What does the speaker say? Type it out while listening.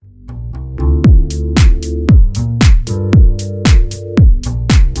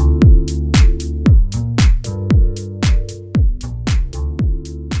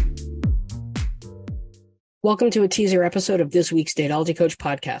Welcome to a teaser episode of this week's Dateology Coach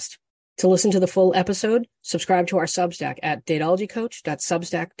podcast. To listen to the full episode, subscribe to our Substack at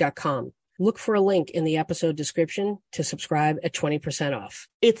dateologycoach.substack.com. Look for a link in the episode description to subscribe at 20% off.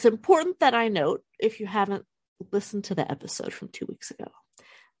 It's important that I note, if you haven't listened to the episode from 2 weeks ago,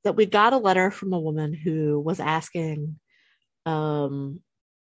 that we got a letter from a woman who was asking, well,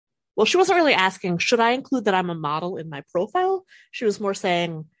 she wasn't really asking, should I include that I'm a model in my profile? She was more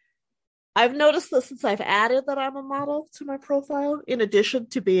saying, I've noticed this since I've added that I'm a model to my profile, in addition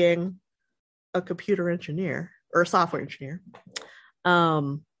to being a computer engineer or a software engineer,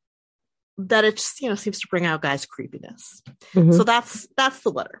 that it just, seems to bring out guys' creepiness. Mm-hmm. So that's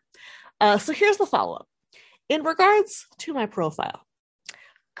the letter. So here's the follow-up. In regards to my profile,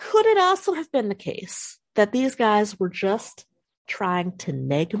 could it also have been the case that these guys were just trying to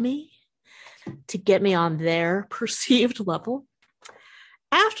neg me, to get me on their perceived level?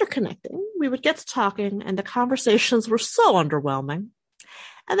 After connecting, we would get to talking, and the conversations were so underwhelming,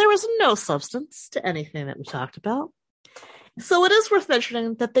 and there was no substance to anything that we talked about. So it is worth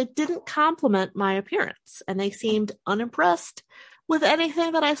mentioning that they didn't compliment my appearance, and they seemed unimpressed with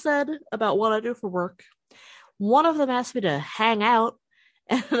anything that I said about what I do for work. One of them asked me to hang out,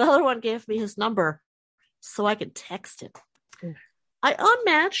 and another one gave me his number so I could text him. I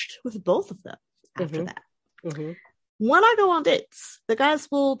unmatched with both of them after that. Mm-hmm. When I go on dates, the guys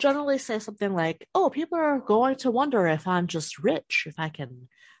will generally say something like, oh, people are going to wonder if I'm just rich, if I can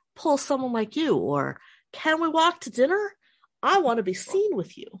pull someone like you, or can we walk to dinner? I want to be seen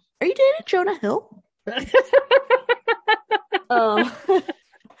with you. Are you dating Jonah Hill?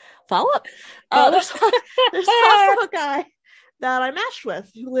 Follow up. There's also a guy that I matched with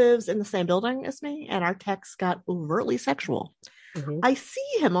who lives in the same building as me, and our texts got overtly sexual. Mm-hmm. I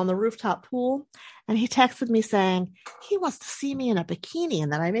see him on the rooftop pool, and he texted me saying he wants to see me in a bikini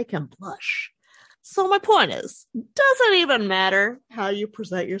and that I make him blush. So my point is, does it even matter how you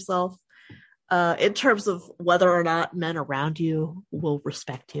present yourself in terms of whether or not men around you will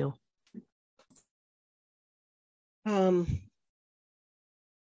respect you? I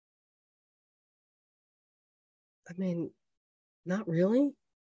mean, not really.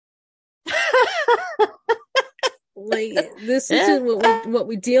 Like, this isn't what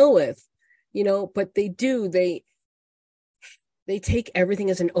we deal with, but they take everything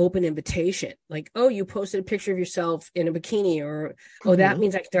as an open invitation. Like, oh, you posted a picture of yourself in a bikini, or, oh, that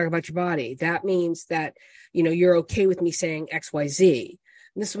means I can talk about your body. That means that, you're okay with me saying XYZ.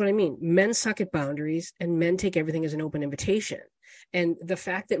 And this is what I mean. Men suck at boundaries, and men take everything as an open invitation. And the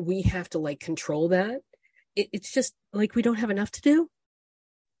fact that we have to control that, it's just like, we don't have enough to do.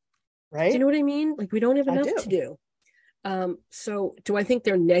 Right. Do you know what I mean? Like, we don't have enough to do. So do I think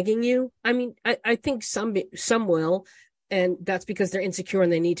they're negging you? I mean, I think some will, and that's because they're insecure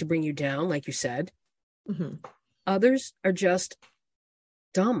and they need to bring you down, like you said. Mm-hmm. Others are just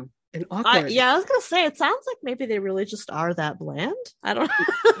dumb and awkward. I was gonna say, it sounds like maybe they really just are that bland. I don't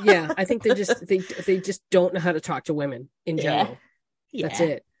know. Yeah, I think they just don't know how to talk to women in general. Yeah. That's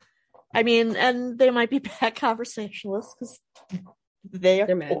it. I mean, and they might be bad conversationalists because they're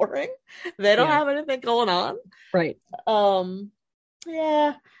boring. They don't have anything going on. Right.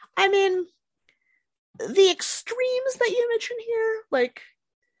 Yeah. I mean, the extremes that you mentioned here,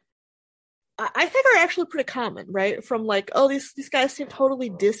 I think are actually pretty common, right? From oh, these guys seem totally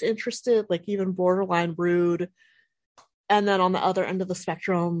disinterested, even borderline rude. And then on the other end of the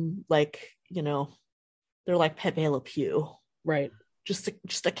spectrum, they're like Pepe Le Pew. Right. Just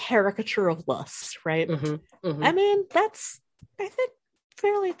a caricature of lust, right? Mm-hmm. Mm-hmm. I mean, that's, I think,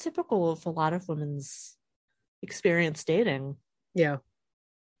 fairly typical of a lot of women's experience dating. Yeah.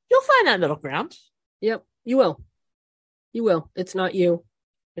 You'll find that middle ground. Yep, you will. You will. It's not you.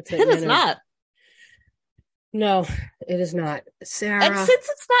 It is not. No, it is not. Sarah. And since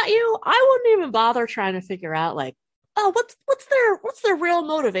it's not you, I wouldn't even bother trying to figure out what's their real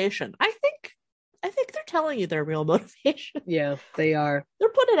motivation. I think they're telling you their real motivation. Yeah, they are. They're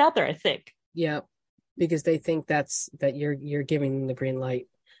putting it out there, I think. Yeah. Because they think that you're giving them the green light.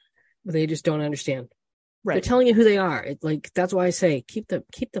 They just don't understand. Right. They're telling you who they are. That's why I say keep the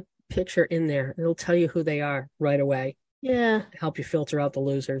picture in there. It'll tell you who they are right away. Yeah. Help you filter out the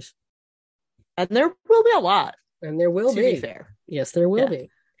losers. And there will be a lot. And there will be. To be fair. Yes, there will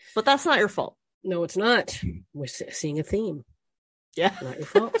be. But that's not your fault. No, it's not. We're seeing a theme. Yeah. Not your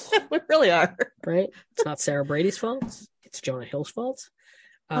fault. We really are. Right? It's not Sarah Brady's fault. It's Jonah Hill's fault.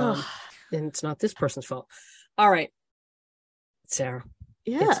 And it's not this person's fault. All right. Sarah.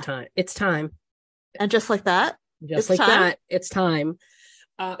 Yeah. It's time. And just like that? Just like that, it's time.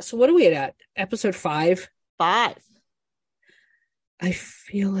 So what are we at? Episode 5? 5. I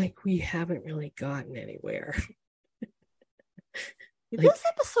feel like we haven't really gotten anywhere. This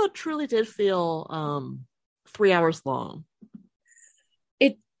episode truly did feel 3 hours long.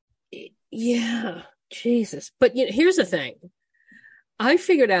 It yeah, Jesus. But here's the thing. I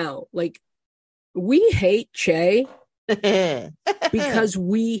figured out, like, we hate Che because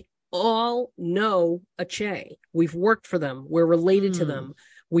we all know a Che. We've worked for them. We're related to them.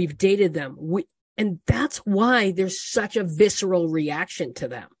 We've dated them. And that's why there's such a visceral reaction to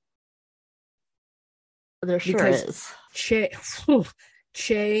them. There sure is. Che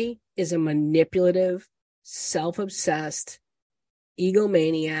is a manipulative, self-obsessed,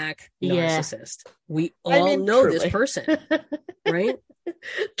 egomaniac narcissist. We all know truly. This person, right?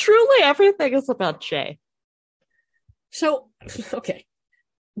 Truly, everything is about Che. So, okay.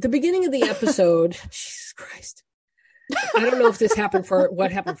 The beginning of the episode, Jesus Christ. I don't know if this happened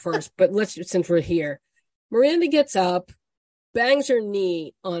what happened first, but since we're here. Miranda gets up, bangs her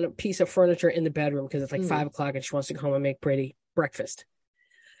knee on a piece of furniture in the bedroom because it's like 5:00 and she wants to go home and make Brady breakfast.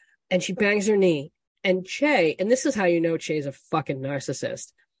 And she bangs her knee. And Che, and this is how you know Che is a fucking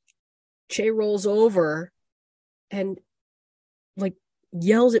narcissist. Che rolls over and like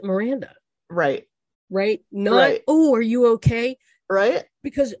yells at Miranda. Right. Not, right. Oh, are you okay? Right.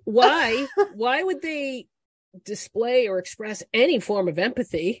 Because why would they display or express any form of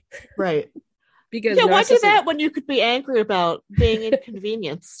empathy? Right. Because why do that when you could be angry about being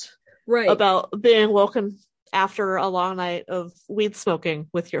inconvenienced? Right. About being woken after a long night of weed smoking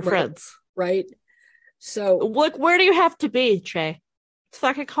with your friends. Right. So look, where do you have to be, Che?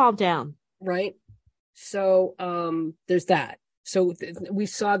 Fucking calm down. Right. So there's that. So we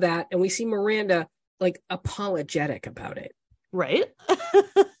saw that, and we see Miranda like apologetic about it. Right.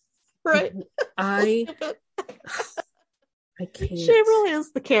 Right. I can't. She really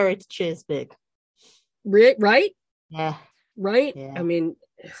is the Carrie to Che's big. Right? Yeah. Right? Yeah. I mean,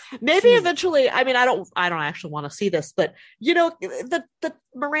 maybe eventually, I mean, I don't actually want to see this, but the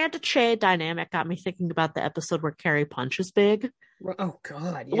Miranda Che dynamic got me thinking about the episode where Carrie punches Big. Oh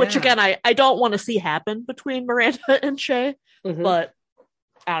God. Yeah. Which again, I don't want to see happen between Miranda and Che, but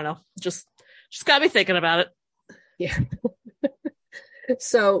I don't know. Just got me thinking about it. Yeah.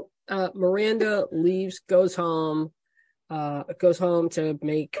 So Miranda leaves, goes home to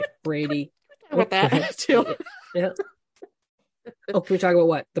make Brady. About that too. Yeah. Oh, can we talk about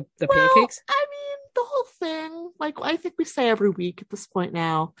what? The pancakes? I mean, the whole thing. Like, I think we say every week at this point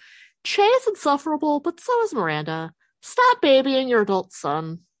now, Che is insufferable, but so is Miranda. Stop babying your adult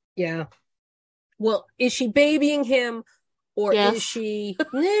son. Yeah. Well, is she babying him, or is she?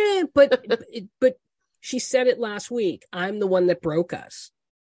 Nah, but she said it last week. I'm the one that broke us.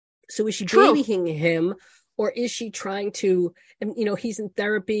 So is she babying him, or is she trying to? And he's in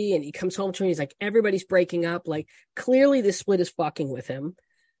therapy, and he comes home to her. And he's like, everybody's breaking up. Like, clearly, this split is fucking with him,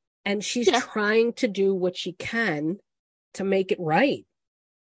 and she's trying to do what she can to make it right.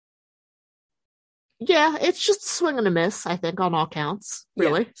 Yeah, it's just swing and a miss, I think, on all counts.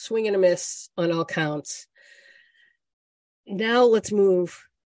 Really. Yeah, swing and a miss on all counts. Now let's move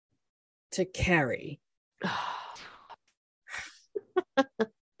to Carrie.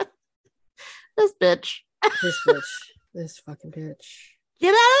 This bitch. This fucking bitch.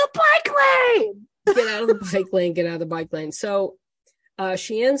 Get out of the bike lane! Get out of the bike lane. So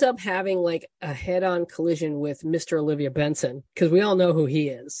she ends up having like a head-on collision with Mr. Olivia Benson, because we all know who he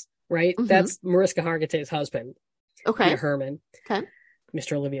is. Right? That's Mariska Hargitay's husband. Okay. Peter Herman. Okay.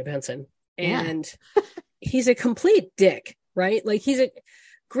 Mr. Olivia Benson. And he's a complete dick, right? Like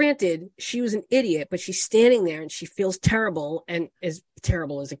granted, she was an idiot, but she's standing there and she feels terrible, and as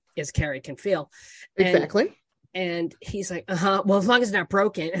terrible as Carrie can feel. Exactly. And he's like, well, as long as it's not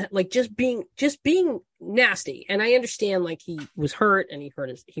broken, like just being nasty. And I understand, like, he was hurt and he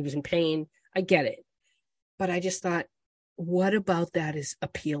was in pain. I get it. But I just thought, what about that is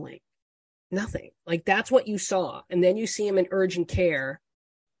appealing? Nothing. Like, that's what you saw. And then you see him in urgent care,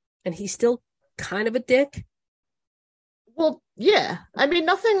 and he's still kind of a dick. Well, yeah. I mean,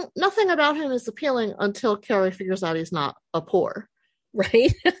 nothing about him is appealing until Carrie figures out he's not a poor.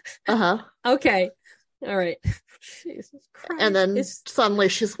 Right? Uh-huh. Okay. All right. Jesus Christ. And then suddenly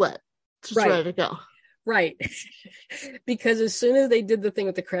she's wet. She's ready to go. Right. Because as soon as they did the thing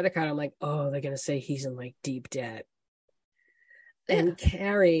with the credit card, I'm like, oh, they're going to say he's in like deep debt. And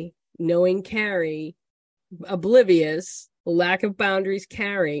Carrie, knowing Carrie, oblivious, lack of boundaries,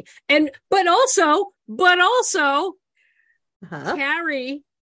 Carrie, but also Carrie,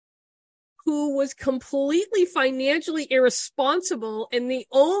 who was completely financially irresponsible, and the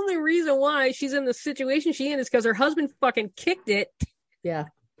only reason why she's in the situation she's in is because her husband fucking kicked it. Yeah.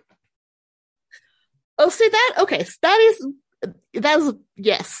 Oh, see that? Okay, so that is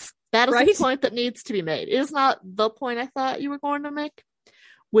Yes, that is Right? the point that needs to be made. It is not the point I thought you were going to make,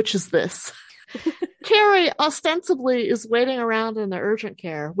 which is this. Carrie ostensibly is waiting around in the urgent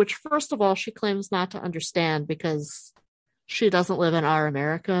care, which, first of all, she claims not to understand because she doesn't live in our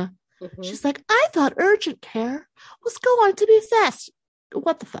America. Mm-hmm. She's like, I thought urgent care was going to be fast.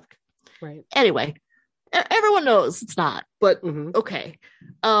 What the fuck? Right. Anyway, everyone knows it's not, but okay.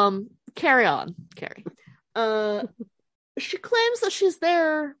 Carry on, Carrie. She claims that she's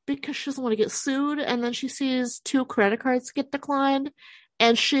there because she doesn't want to get sued, and then she sees 2 credit cards get declined,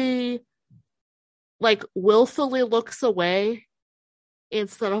 and she like willfully looks away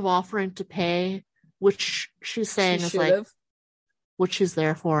instead of offering to pay, which she's saying is like what she's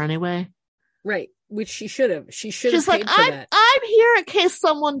there for anyway. Right. Which she should have. She's like, I'm here in case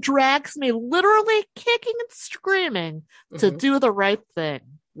someone drags me literally kicking and screaming to do the right thing.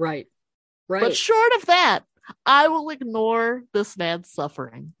 Right. Right. But short of that, I will ignore this man's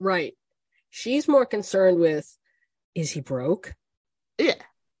suffering. Right. She's more concerned with, is he broke? Yeah.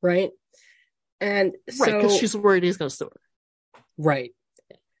 Right. And so, right, because she's worried he's going to sue her. Right.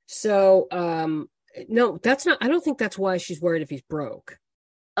 So, no, that's not, I don't think that's why she's worried if he's broke.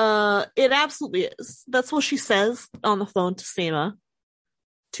 It absolutely is. That's what she says on the phone to Seema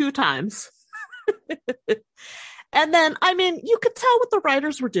 2 times. And then, I mean, you could tell what the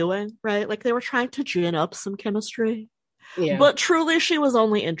writers were doing, right? Like they were trying to gin up some chemistry. Yeah. But truly, she was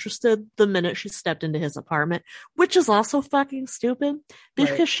only interested the minute she stepped into his apartment, which is also fucking stupid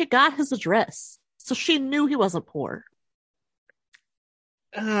because she got his address. So she knew he wasn't poor.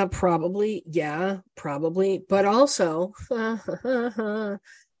 Probably. Yeah, probably. But also,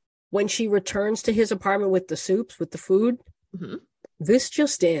 when she returns to his apartment with the soups, with the food, this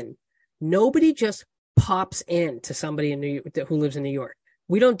just in, nobody just pops in to somebody in New York who lives in New York.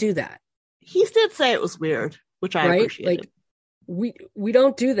 We don't do that. He did say it was weird, which I appreciated. Like, we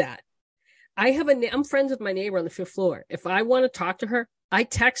don't do that. I'm friends with my neighbor on the 5th floor. If I want to talk to her, I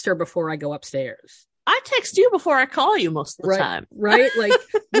text her before I go upstairs. I text you before I call you most of the time. Right? Like,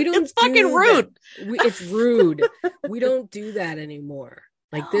 we don't it's fucking rude. It's rude. We don't do that anymore.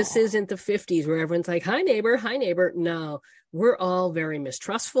 Like, this isn't the 50s where everyone's like, hi, neighbor, hi, neighbor. No, we're all very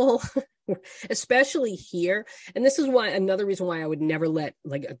mistrustful, especially here. And this is another reason why I would never let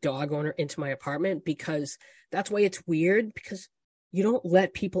like a dog owner into my apartment, because that's why it's weird, because you don't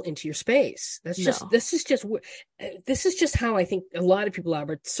let people into your space. This is just how I think a lot of people are,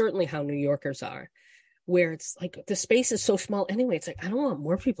 but certainly how New Yorkers are, where it's like the space is so small anyway. It's like, I don't want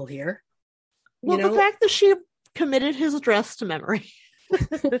more people here. Well, the fact that she committed his address to memory.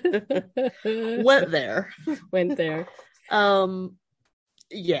 Went there.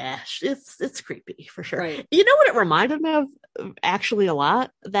 Yeah, it's creepy for sure. Right. You know what it reminded me of actually a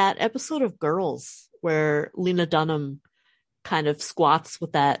lot? That episode of Girls where Lena Dunham kind of squats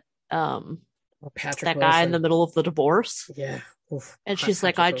with that guy in the middle of the divorce. Yeah. Oof. And she's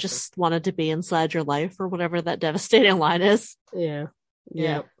like, I just wanted to be inside your life, or whatever that devastating line is. Yeah.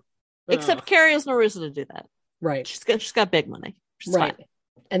 Except Carrie has no reason to do that. Right. She's got big money. She's fine.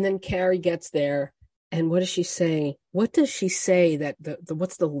 And then Carrie gets there, and what does she say? What does she say that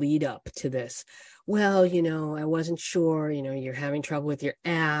what's the lead up to this? Well, I wasn't sure, you're having trouble with your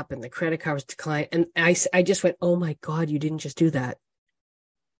app and the credit card was declined. And I just went, oh my God, you didn't just do that.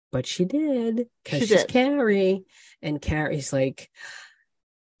 But she did, because she's Carrie. And Carrie's like,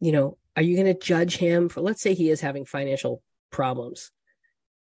 are you going to judge him for, let's say he is having financial problems.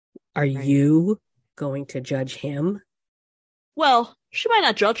 Are you going to judge him? Well, she might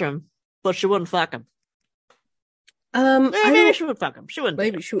not judge him, but she wouldn't fuck him. Maybe she would fuck him. She wouldn't.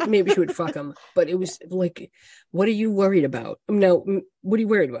 Maybe she would fuck him. But it was like, what are you worried about? No, what are you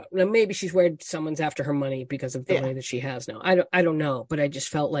worried about? Now, maybe she's worried someone's after her money because of the money that she has now. I don't know. But I just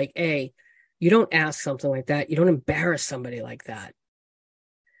felt like, A, you don't ask something like that. You don't embarrass somebody like that.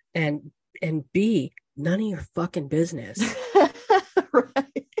 And B, none of your fucking business.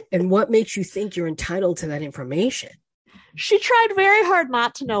 Right. And what makes you think you're entitled to that information? She tried very hard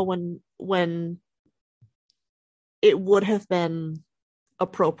not to know when it would have been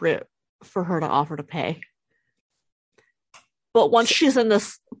appropriate for her to offer to pay. But once she's in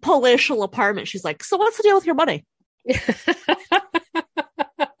this palatial apartment, she's like, so what's the deal with your money?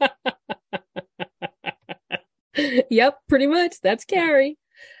 Yep, pretty much. That's Carrie.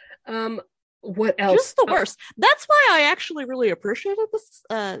 What else? Just the worst. That's why I actually really appreciated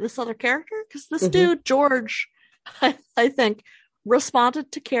this other character, because this dude, George, I think,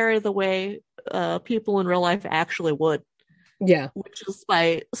 responded to Carrie the way people in real life actually would. Yeah. Which is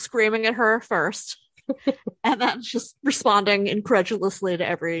by screaming at her first and then just responding incredulously to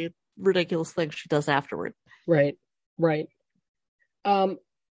every ridiculous thing she does afterward. Right.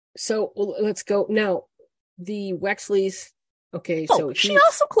 So let's go now. The Wexleys. Okay, so she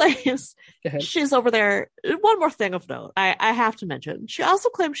also claims ahead. she's over there. One more thing of note, I have to mention. She also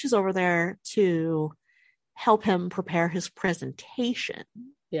claims she's over there to help him prepare his presentation.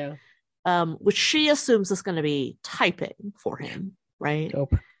 Yeah. Which she assumes is going to be typing for him, right?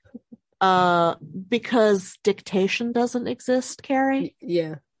 Nope. Because dictation doesn't exist, Carrie.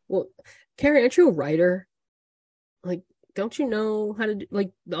 Yeah. Well, Carrie, aren't you a writer? Like, don't you know how to do,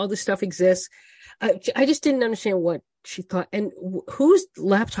 like, all this stuff exists? I just didn't understand what she thought. And whose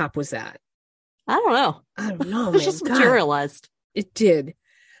laptop was that? I don't know. It man. Just materialized. It did.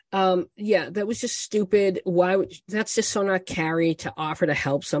 Yeah, that was just stupid. Why would that's just so not Carrie to offer to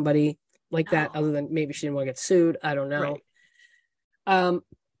help somebody like that, other than maybe she didn't want to get sued. I don't know. Right.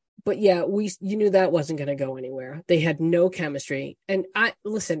 But yeah, you knew that wasn't going to go anywhere. They had no chemistry. And I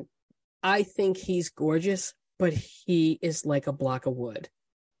think he's gorgeous, but he is like a block of wood.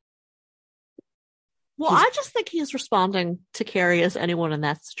 Well, I just think he's responding to Carrie as anyone in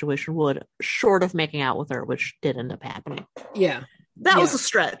that situation would, short of making out with her, which did end up happening. Yeah. That was a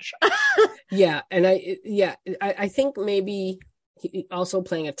stretch. Yeah. And I think maybe he also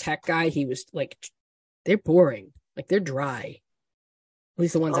playing a tech guy, he was like, they're boring. Like, they're dry. At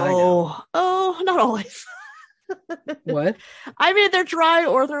least the ones I know. Oh, not always. What? I mean, they're dry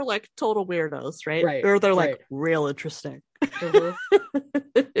or they're like total weirdos, right? Right. Or they're like real interesting.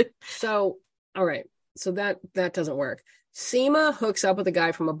 Mm-hmm. So, all right. So that doesn't work. Seema hooks up with a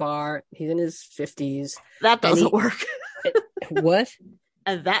guy from a bar. He's in his 50s. That doesn't work. What?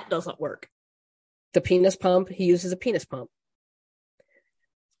 And that doesn't work. The penis pump. He uses a penis pump.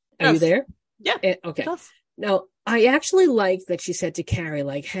 Are you there? Yeah. Okay. Now, I actually like that she said to Carrie,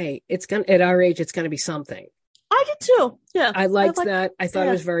 like, hey, it's gonna at our age, it's gonna be something. I did too. Yeah. I liked that. I thought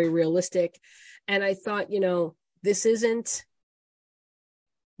it was very realistic. And I thought, this isn't,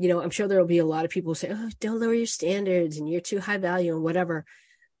 I'm sure there'll be a lot of people who say, oh, don't lower your standards and you're too high value and whatever.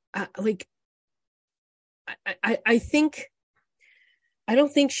 I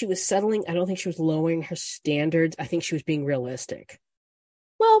don't think she was settling. I don't think she was lowering her standards. I think she was being realistic.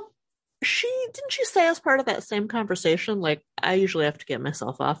 Well, didn't she say as part of that same conversation, like, I usually have to get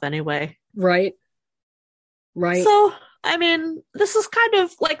myself off anyway. Right. So, I mean, this is kind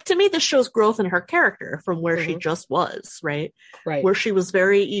of like, to me, this shows growth in her character from where she just was, right? Right. Where she was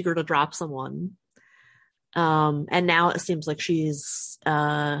very eager to drop someone. And now it seems like she's,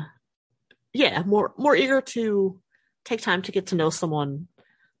 more eager to take time to get to know someone,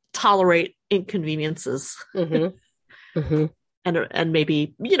 tolerate inconveniences. Mm-hmm. Mm-hmm. And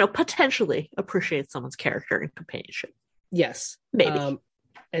maybe, potentially appreciate someone's character and companionship. Yes. Maybe.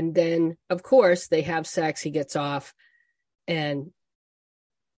 And then, of course, they have sex. He gets off and,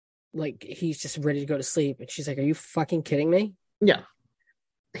 like, he's just ready to go to sleep. And she's like, are you fucking kidding me? Yeah.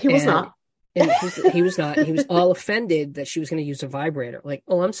 He was not. And he was not. He was all offended that she was going to use a vibrator. Like,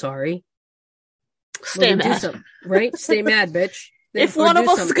 oh, I'm sorry. Stay mad. Right? Stay mad, bitch. If one of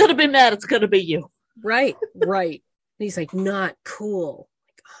us is going to be mad, it's going to be you. Right. And he's like, not cool.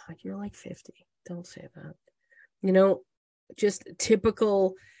 Like, you're like 50. Don't say that. Just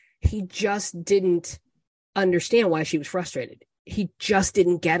typical. He just didn't understand why she was frustrated. He just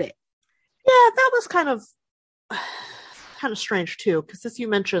didn't get it. Yeah, that was kind of strange too, because as you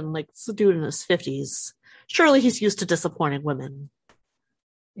mentioned, like, it's a dude in his 50s. Surely he's used to disappointing women.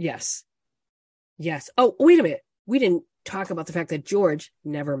 Yes. Oh, wait a minute. We didn't talk about the fact that George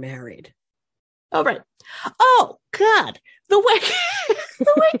never married. Oh, right. Oh, God. The way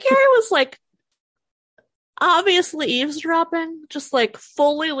Carrie was, like, obviously eavesdropping, just, like,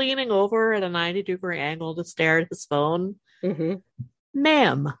 fully leaning over at a 90-degree angle to stare at his phone. Mm-hmm.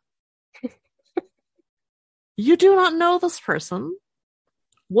 Ma'am, you do not know this person.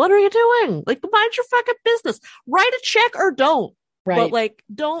 What are you doing? Like, mind your fucking business. Write a check or don't. Right. But, like,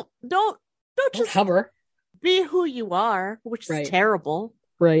 don't just hover. Be who you are, which is terrible.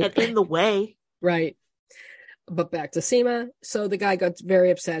 Right. And in the way. Right. But back to Seema. So the guy got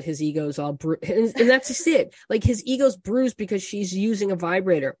very upset. His ego's all bruised. And that's just it. Like, his ego's bruised because she's using a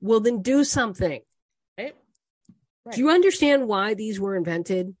vibrator. Well, then do something. Right. Do you understand why these were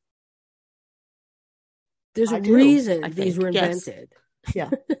invented? There's a reason these were invented.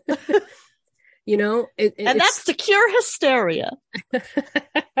 Yes. Yeah. And that's to cure hysteria.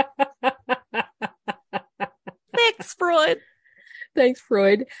 Thanks,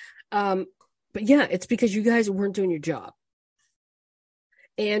 Freud. But yeah, it's because you guys weren't doing your job.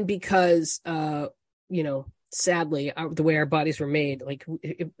 And because, sadly, the way our bodies were made, like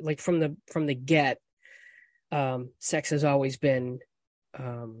from the get, sex has always been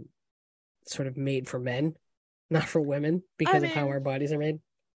sort of made for men. not for women because of how our bodies are made.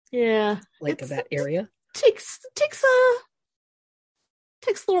 Yeah, like of that area. Takes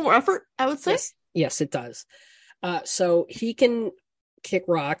a little more effort, I would say. Yes, it does. So he can kick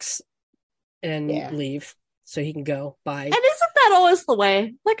rocks and leave. So he can go. Bye. And isn't that always the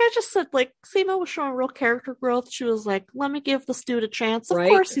way? Like I just said, like Seema was showing real character growth. She was like, "Let me give this dude a chance." Of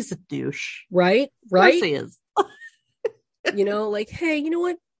course, he's a douche. Right. Of course he is. Like, hey, you know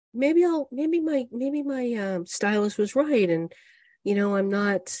what? Maybe my stylist was right, and I'm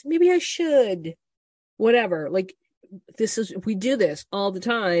not. Maybe I should. Whatever. Like, we do this all the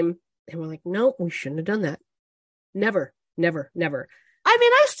time, and we're like, no, we shouldn't have done that. Never. I mean,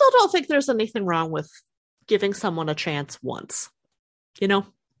 I still don't think there's anything wrong with giving someone a chance once.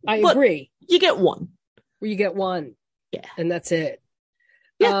 I agree. You get one. Yeah, and that's it.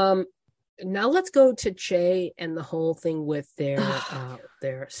 Yeah. Now let's go to Che and the whole thing with their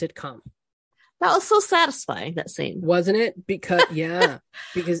sitcom. That was so satisfying, that scene. Wasn't it? Because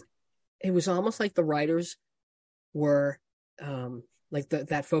because it was almost like the writers were like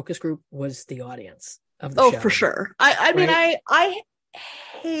that focus group was the audience of the show. For sure. I mean, I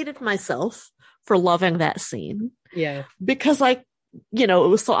hated myself for loving that scene. Yeah. Because it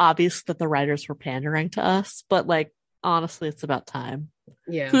was so obvious that the writers were pandering to us, but like honestly, it's about time.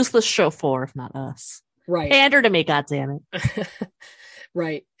 Yeah. Who's this show for if not us? Right. Pander to me, goddammit.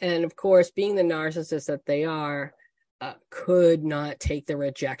 Right. And of course, being the narcissist that they are, could not take the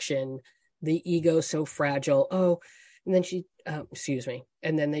rejection. The ego so fragile. Oh, and then she, excuse me.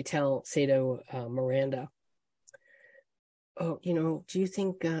 And then they say to Miranda, "Oh, do you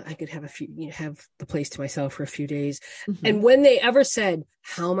think I could have have the place to myself for a few days?" Mm-hmm. And when they ever said,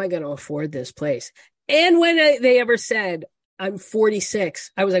 "How am I going to afford this place?" And when they ever said, "I'm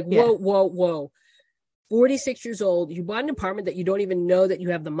 46," I was like, whoa. 46 years old. You bought an apartment that you don't even know that you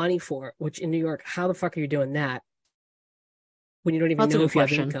have the money for, which in New York, how the fuck are you doing that? When you don't even know if you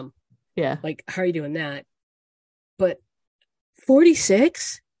have income. Yeah. Like, how are you doing that? But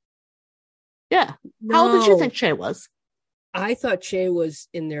 46? Yeah. No. How old did you think Che was? I thought Che was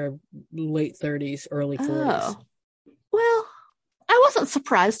in their late 30s, early 40s. Oh. Well, I wasn't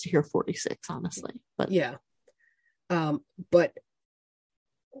surprised to hear 46, honestly. But yeah. But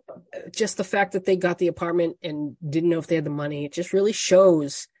just the fact that they got the apartment and didn't know if they had the money, it just really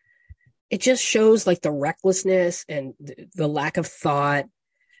shows. It just shows like the recklessness and the lack of thought,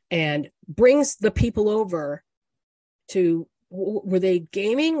 and brings the people over to, were they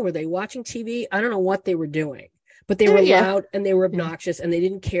gaming? Were they watching TV? I don't know what they were doing, but they were loud and they were obnoxious, and they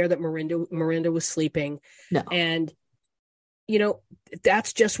didn't care that Miranda was sleeping. No. And,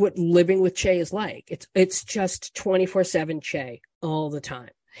 that's just what living with Che is like. It's just 24/7 Che all the time.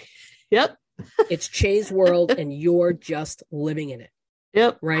 Yep. It's Che's world and you're just living in it.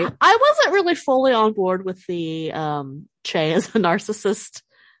 Yep. Right. I wasn't really fully on board with the Che as a narcissist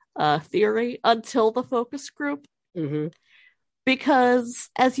theory until the focus group. Mm-hmm. Because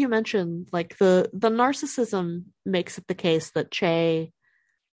as you mentioned, like the narcissism makes it the case that Che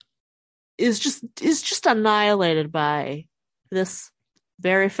is just annihilated by this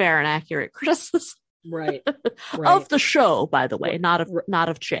very fair and accurate criticism. Right. Of the show, by the way, not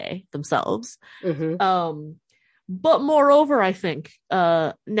of Che themselves. Mm-hmm. But moreover, I think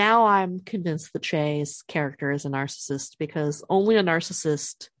now I'm convinced that Che's character is a narcissist, because only a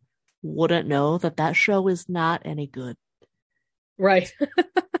narcissist wouldn't know that show is not any good. Right.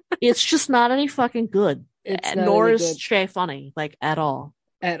 It's just not any fucking good. Nor is Che funny, like at all.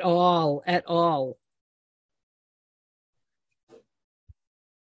 At all.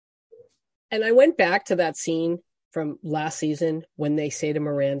 And I went back to that scene from last season when they say to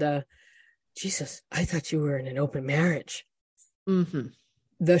Miranda, "Jesus, I thought you were in an open marriage." Mm-hmm.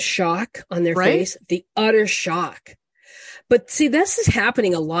 The shock on their face, the utter shock. But see, this is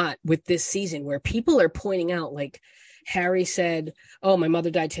happening a lot with this season, where people are pointing out, like Harry said, "Oh, my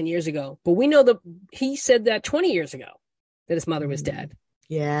mother died 10 years ago." But we know that he said that 20 years ago, that his mother was dead.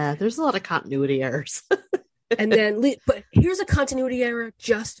 Yeah, there's a lot of continuity errors. And then, but here's a continuity error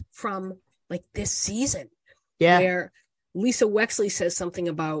just from like this season. Yeah. Where Lisa Wexley says something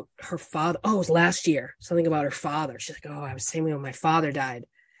about her father. Oh, it was last year. Something about her father. She's like, "Oh, I was saying when my father died."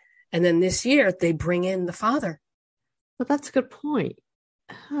 And then this year they bring in the father. But that's a good point.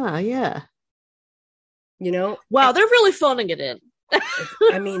 Huh, yeah. Wow, they're really phoning it in.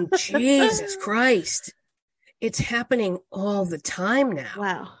 I mean, Jesus Christ. It's happening all the time now.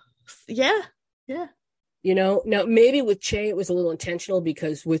 Wow. Yeah. Yeah. Now maybe with Che it was a little intentional,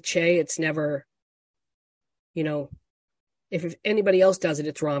 because with Che it's never, if anybody else does it,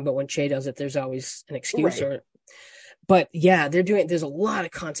 it's wrong. But when Che does it, there's always an excuse. Right. But yeah, there's a lot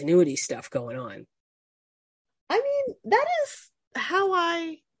of continuity stuff going on. I mean, that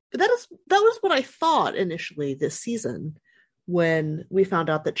was what I thought initially this season when we found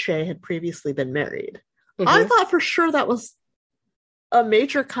out that Che had previously been married. I thought for sure that was a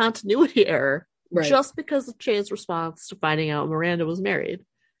major continuity error, just because of Che's response to finding out Miranda was married.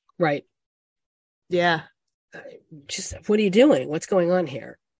 Right. Yeah. Just, what are you doing? What's going on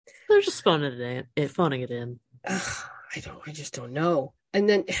here? They're just phoning it in. I just don't know. And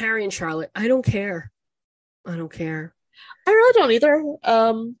then Harry and Charlotte, I don't care. I really don't either.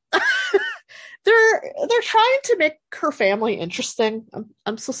 They're trying to make her family interesting.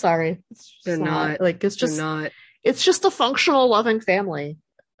 I'm so sorry. They're not. Like, it's just not. It's just a functional, loving family.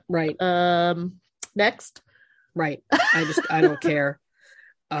 Right. Next. Right. I don't care.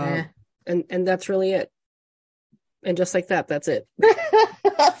 And that's really it. And just like that, that's it.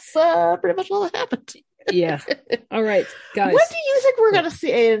 That's pretty much all that happened. Yeah. All right, guys. When do you think we're going to see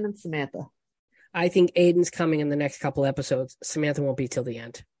Aiden and Samantha? I think Aiden's coming in the next couple episodes. Samantha won't be till the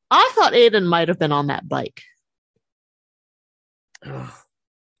end. I thought Aiden might have been on that bike. Oh,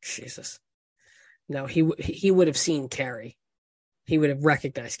 Jesus. No, he would have seen Carrie. He would have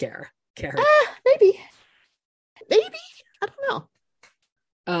recognized Carrie. Maybe. I don't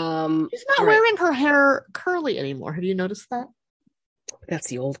know. She's not wearing her hair curly anymore. Have you noticed that? That's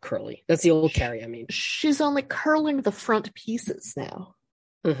the old curly. That's the old Carrie, I mean. She's only curling the front pieces now.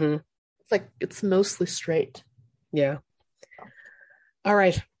 Mm-hmm. It's like it's mostly straight. Yeah. All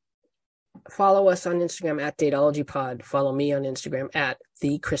right. Follow us on Instagram at DateologyPod. Follow me on Instagram at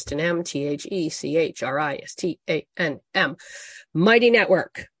TheChristanM, TheChristanM. Mighty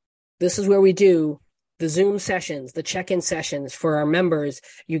Network. This is where we do the Zoom sessions, the check-in sessions for our members.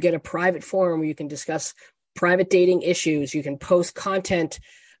 You get a private forum where you can discuss private dating issues. You can post content,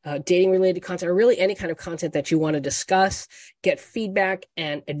 dating-related content, or really any kind of content that you want to discuss, get feedback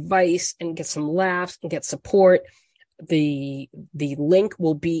and advice, and get some laughs and get support. The link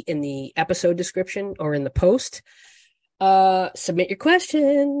will be in the episode description or in the post. Submit your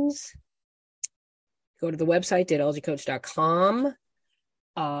questions. Go to the website, dateologycoach.com,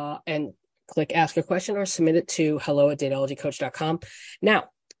 and click ask a question or submit it to hello@dateologycoach.com. Now,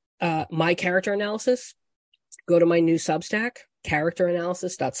 my character analysis, go to my new Substack,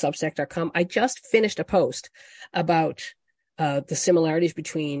 characteranalysis.substack.com. I just finished a post about the similarities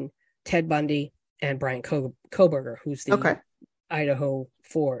between Ted Bundy and Brian Koberger, who's the Idaho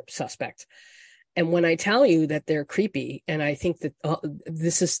 4 suspect. And when I tell you that they're creepy, and I think that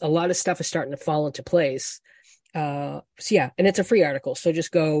this is a lot of stuff is starting to fall into place. So yeah, and it's a free article. So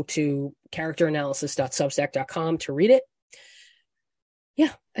just go to characteranalysis.substack.com to read it.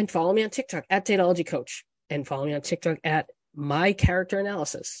 Yeah. And follow me on TikTok at DateologyCoach, and follow me on TikTok at My Character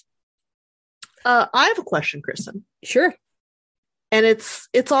Analysis. I have a question, Kristen. Sure. And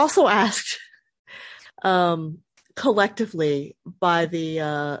it's also asked collectively by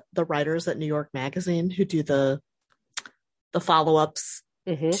the writers at New York Magazine who do the follow-ups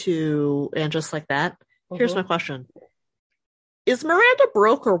to And Just Like That. Here's my question. Is Miranda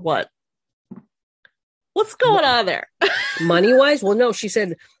broke or what? What's going on there? Money-wise? Well, no, she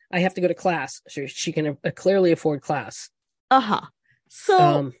said, I have to go to class. So she can clearly afford class.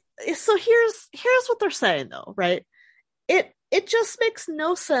 So here's what they're saying, though, right? It just makes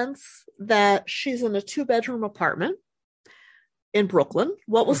no sense that she's in a 2-bedroom apartment in Brooklyn.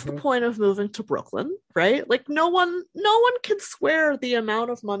 What was the point of moving to Brooklyn, right? Like no one can swear the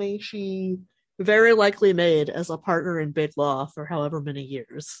amount of money she very likely made as a partner in big law for however many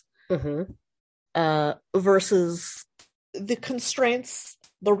years, versus the constraints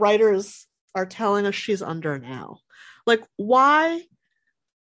the writers are telling us she's under now. Like, why?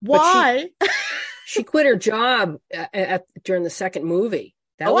 She quit her job during the second movie.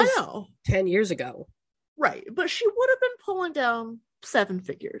 That was I know. 10 years ago. Right. But she would have been pulling down 7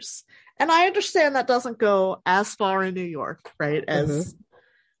 figures. And I understand that doesn't go as far in New York, right, as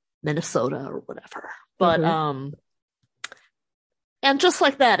Minnesota or whatever. But and Just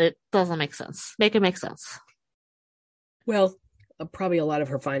Like That, it doesn't make sense. Make it make sense. Well, probably a lot of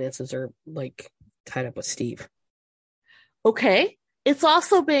her finances are like tied up with Steve. Okay. It's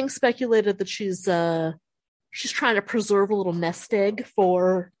also being speculated that she's trying to preserve a little nest egg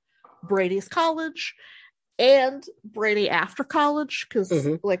for Brady's college and Brady after college, because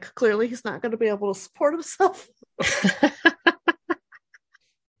like clearly he's not going to be able to support himself.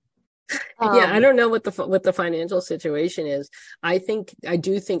 Yeah, I don't know what the financial situation is. I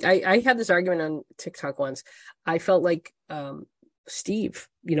do think I had this argument on TikTok once. I felt like Steve,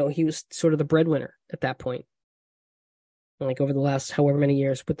 he was sort of the breadwinner at that point. Like over the last however many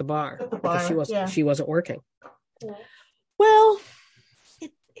years with the bar. Because she wasn't working. Well,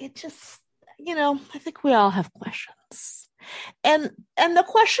 it just, I think we all have questions. And the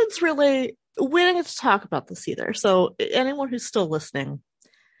questions really, we didn't get to talk about this either. So anyone who's still listening,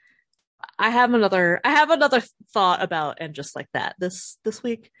 I have another thought about, and just like that this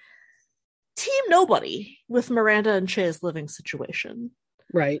week. Team Nobody with Miranda and Che's living situation.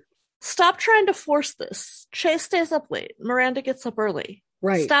 Right. Stop trying to force this. Che stays up late. Miranda gets up early.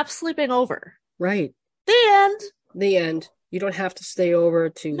 Right. Stop sleeping over. Right. The end. You don't have to stay over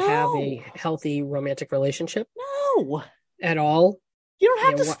to have a healthy romantic relationship. No. At all. You don't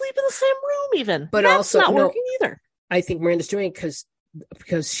have to sleep in the same room even. But that's also not working either. I think Miranda's doing it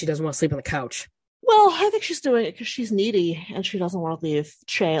because she doesn't want to sleep on the couch. Well, I think she's doing it because she's needy and she doesn't want to leave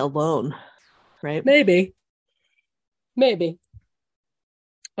Che alone. Right? Maybe.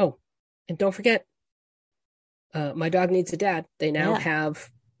 Oh, and don't forget, My Dog Needs a Dad. They now have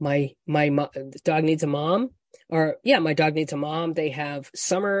my Dog Needs a Mom. My Dog Needs a Mom. They have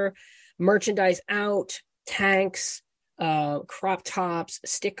summer merchandise out, tanks, crop tops,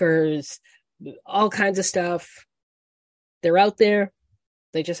 stickers, all kinds of stuff. They're out there.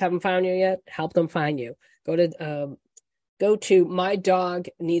 They just haven't found you yet. Help them find you. Go to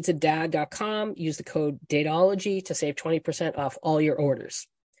mydogneedsadad.com. Use the code Datology to save 20% off all your orders.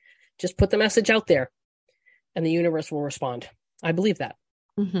 Just put the message out there and the universe will respond. I believe that.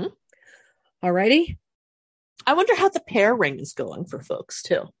 Mm-hmm. All righty. I wonder how the pair ring is going for folks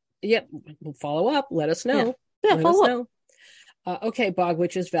too. Yep. We'll follow up. Let us know. Yeah, follow up. Okay, Bog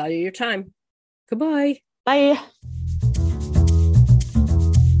Witches, value your time. Goodbye. Bye.